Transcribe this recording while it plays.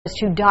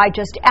who died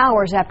just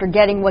hours after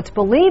getting what's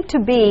believed to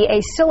be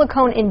a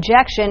silicone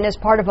injection as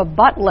part of a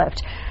butt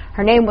lift.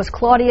 Her name was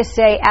Claudia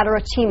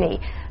Adarotimi.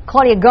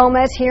 Claudia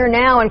Gomez here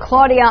now. And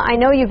Claudia, I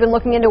know you've been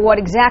looking into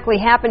what exactly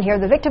happened here.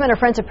 The victim and her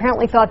friends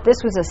apparently thought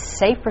this was a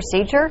safe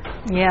procedure.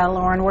 Yeah,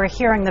 Lauren, we're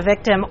hearing the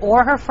victim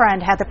or her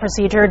friend had the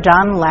procedure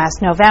done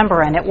last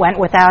November and it went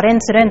without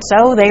incident,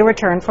 so they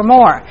returned for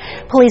more.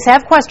 Police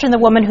have questioned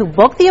the woman who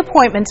booked the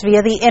appointments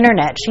via the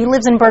internet. She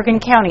lives in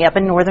Bergen County up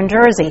in northern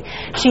Jersey.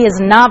 She has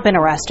not been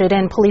arrested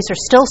and police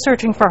are still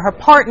searching for her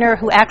partner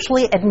who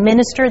actually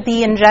administered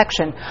the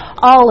injection.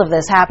 All of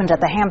this happened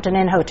at the Hampton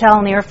Inn Hotel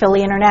near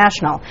Philly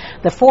International.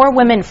 The 4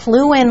 women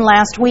flew in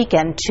last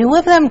weekend. 2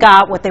 of them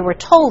got what they were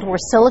told were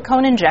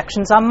silicone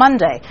injections on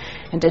Monday.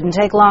 It didn't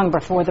take long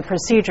before the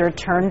procedure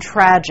turned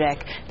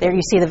tragic. There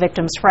you see the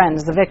victim's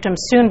friends. The victim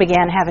soon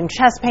began having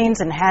chest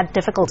pains and had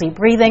difficulty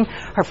breathing.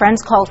 Her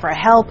friends called for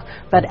help,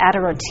 but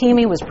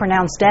Adarotimi was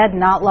pronounced dead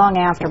not long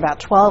after,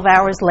 about 12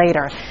 hours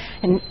later.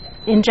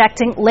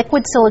 Injecting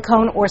liquid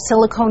silicone or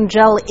silicone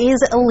gel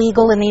is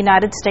illegal in the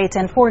United States,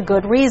 and for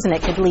good reason.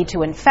 It could lead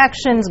to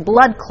infections,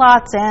 blood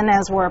clots, and,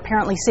 as we're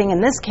apparently seeing in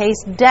this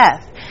case,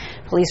 death.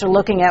 Police are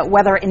looking at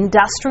whether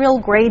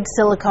industrial-grade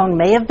silicone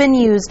may have been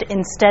used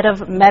instead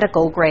of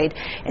medical-grade.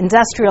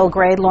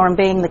 Industrial-grade, Lauren,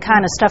 being the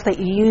kind of stuff that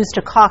you use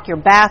to caulk your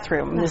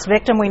bathroom. This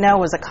victim, we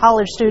know, was a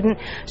college student.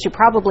 She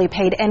probably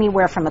paid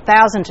anywhere from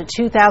 $1,000 to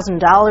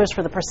 $2,000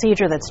 for the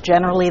procedure. That's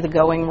generally the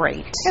going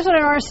rate. Here's what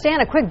I don't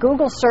understand. A quick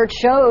Google search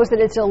shows that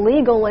it's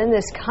illegal in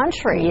this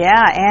country.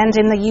 Yeah, and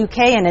in the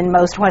UK and in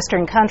most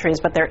Western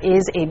countries, but there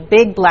is a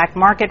big black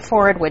market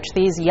for it, which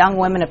these young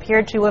women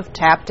appear to have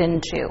tapped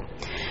into.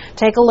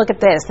 Take a look at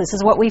this. This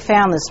is what we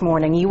found this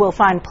morning. You will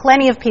find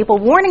plenty of people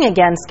warning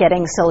against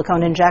getting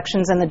silicone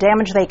injections and the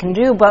damage they can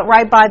do, but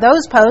right by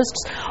those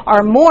posts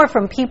are more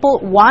from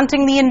people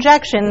wanting the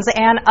injections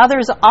and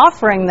others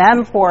offering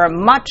them for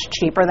much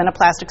cheaper than a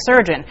plastic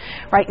surgeon.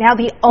 Right now,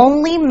 the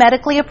only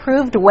medically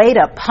approved way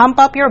to pump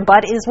up your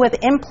butt is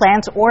with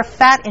implants or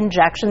fat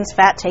injections,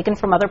 fat taken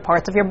from other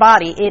parts of your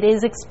body. It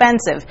is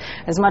expensive,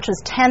 as much as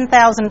 $10,000.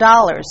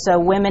 So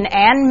women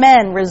and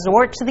men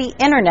resort to the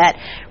internet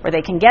where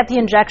they can get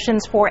the injections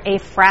for a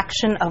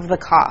fraction of the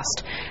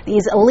cost.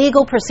 These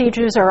illegal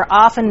procedures are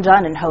often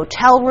done in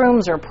hotel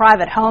rooms or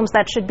private homes.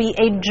 That should be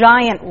a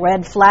giant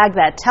red flag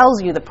that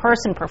tells you the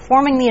person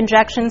performing the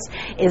injections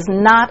is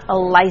not a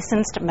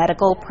licensed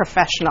medical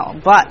professional.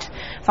 But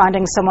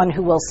finding someone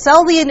who will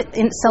sell the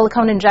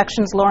silicone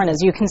injections, Lauren, as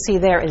you can see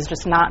there, is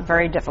just not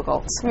very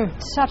difficult.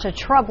 Such a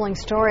troubling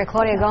story.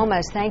 Claudia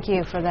Gomez, thank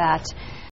you for that.